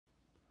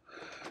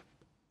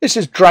This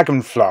is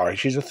Dragonfly.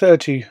 She's a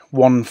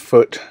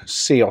 31-foot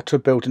sea otter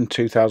built in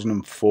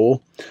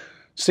 2004.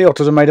 Sea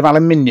otters are made of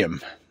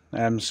aluminium,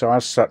 so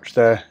as such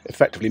they're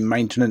effectively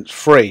maintenance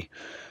free,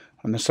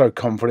 and they're so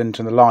confident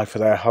in the life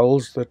of their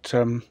hulls that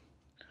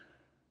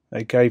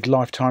they gave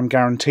lifetime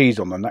guarantees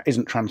on them. That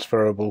isn't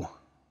transferable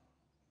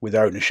with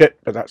ownership,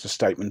 but that's a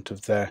statement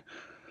of their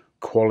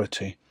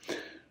quality.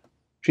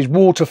 She's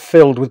water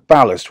filled with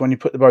ballast. When you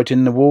put the boat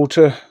in the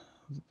water,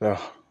 the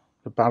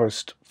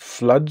ballast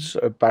floods.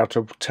 About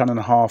a ton and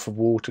a half of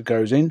water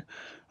goes in,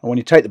 and when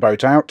you take the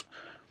boat out,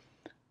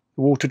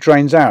 the water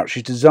drains out.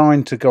 She's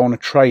designed to go on a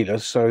trailer,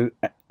 so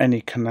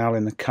any canal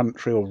in the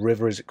country or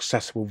river is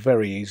accessible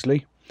very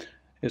easily.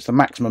 It's the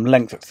maximum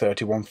length at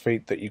 31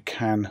 feet that you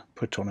can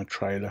put on a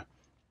trailer.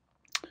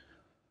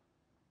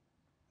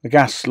 The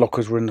gas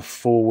lockers were in the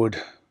forward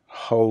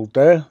hold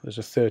there. There's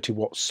a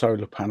 30-watt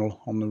solar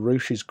panel on the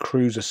roof. She's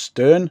cruiser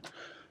stern,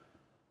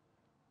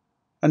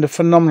 and a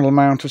phenomenal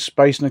amount of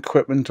space and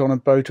equipment on a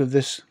boat of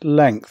this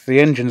length. The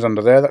engine's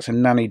under there. That's a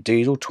Nanny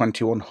diesel,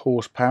 21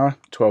 horsepower,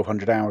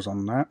 1200 hours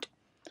on that.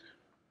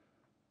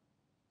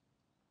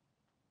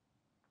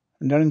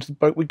 And down into the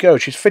boat we go.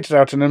 She's fitted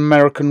out an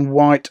American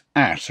white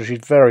ash, so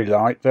she's very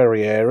light,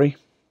 very airy.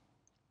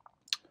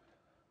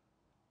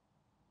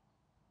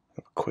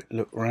 Have a quick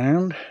look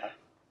round.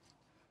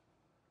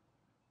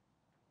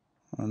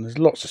 And there's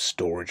lots of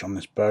storage on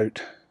this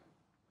boat.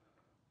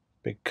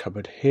 Big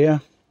cupboard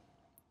here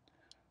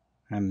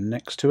and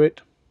next to it.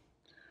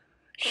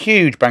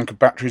 Huge bank of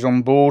batteries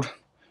on board,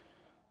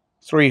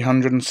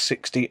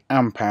 360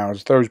 amp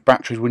hours. Those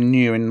batteries were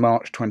new in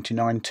March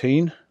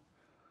 2019.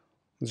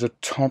 There's a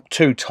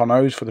two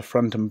tonneaus for the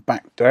front and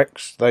back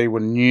decks. They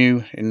were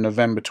new in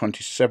November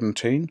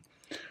 2017,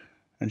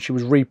 and she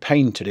was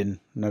repainted in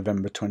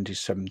November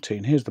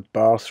 2017. Here's the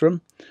bathroom.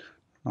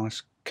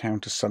 Nice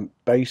countersunk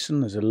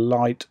basin. There's a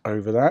light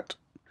over that.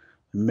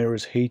 The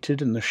mirror's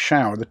heated, and the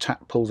shower, the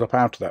tap pulls up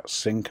out of that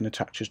sink and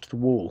attaches to the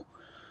wall.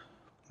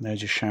 And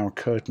there's your shower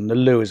curtain. The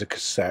loo is a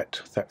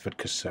cassette, Thetford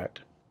cassette.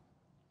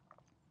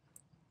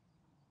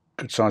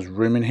 Good sized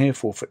room in here,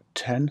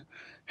 4'10".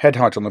 Head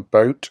height on the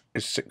boat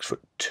is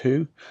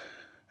 6'2".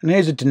 And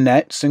here's a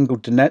dinette, single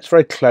dinette. It's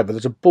very clever.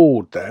 There's a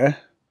board there.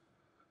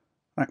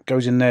 That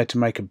goes in there to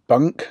make a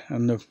bunk,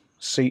 and the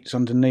seats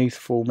underneath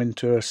form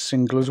into a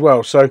single as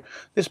well. So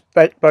this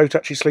boat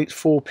actually sleeps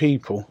 4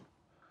 people.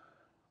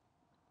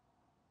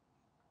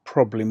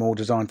 Probably more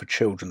designed for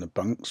children, the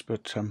bunks,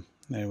 but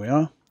there we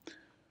are.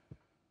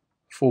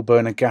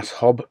 4-burner gas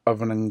hob,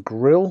 oven and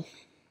grill.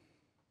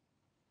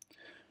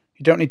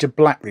 You don't need to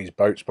black these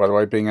boats, by the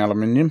way, being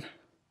aluminium.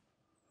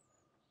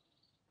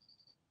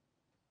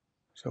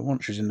 So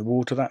once she's in the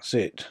water, that's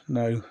it.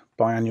 No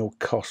biannual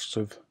costs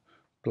of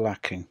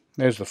blacking.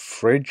 There's the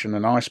fridge and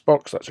an ice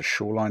box. That's a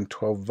Shoreline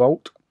 12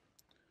 volt.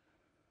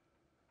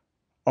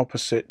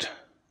 Opposite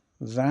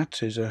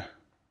that is a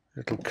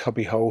little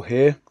cubby hole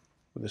here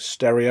with a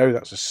stereo.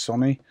 That's a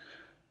Sony,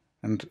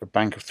 and a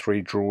bank of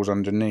 3 drawers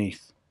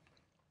underneath.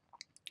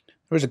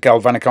 There is a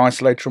galvanic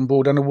isolator on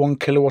board and a 1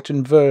 kilowatt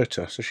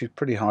inverter, so she's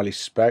pretty highly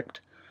spec'd.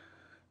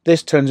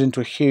 This turns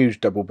into a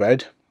huge double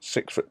bed,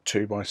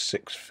 6'2" by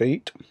 6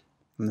 feet,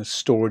 and there's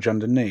storage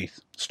underneath.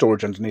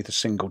 Storage underneath a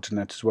single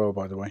dinette as well,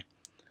 by the way.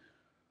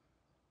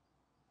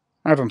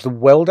 Out onto the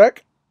well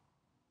deck.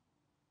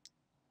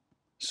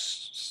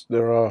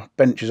 There are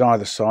benches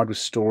either side with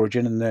storage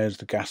in, and there's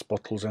the gas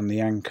bottles and the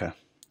anchor.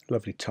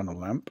 Lovely tunnel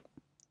lamp.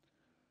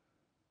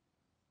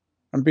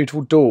 And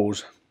beautiful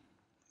doors,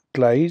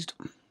 glazed.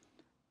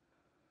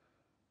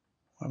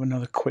 I'll have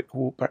another quick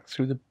walk back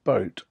through the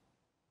boat.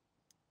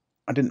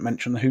 I didn't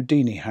mention the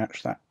Houdini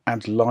hatch. That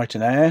adds light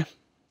and air.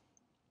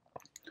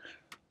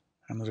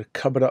 And there's a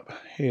cupboard up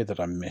here that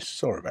I missed.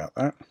 Sorry about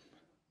that.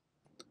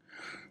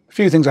 A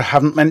few things I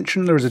haven't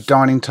mentioned. There is a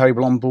dining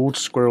table on board,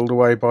 squirreled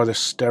away by the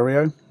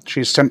stereo. She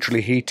is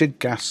centrally heated,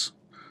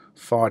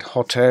 gas-fired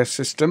hot air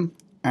system,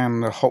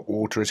 and the hot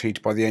water is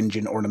heated by the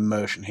engine or an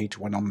immersion heater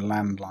when on the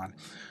landline.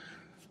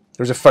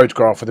 There is a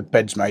photograph of the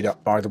beds made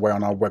up, by the way,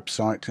 on our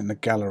website in the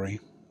gallery.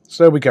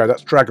 So there we go.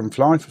 That's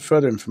Dragonfly. For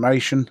further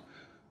information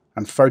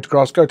and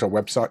photographs, go to our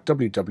website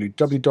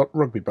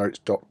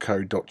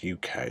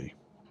www.rugbyboats.co.uk.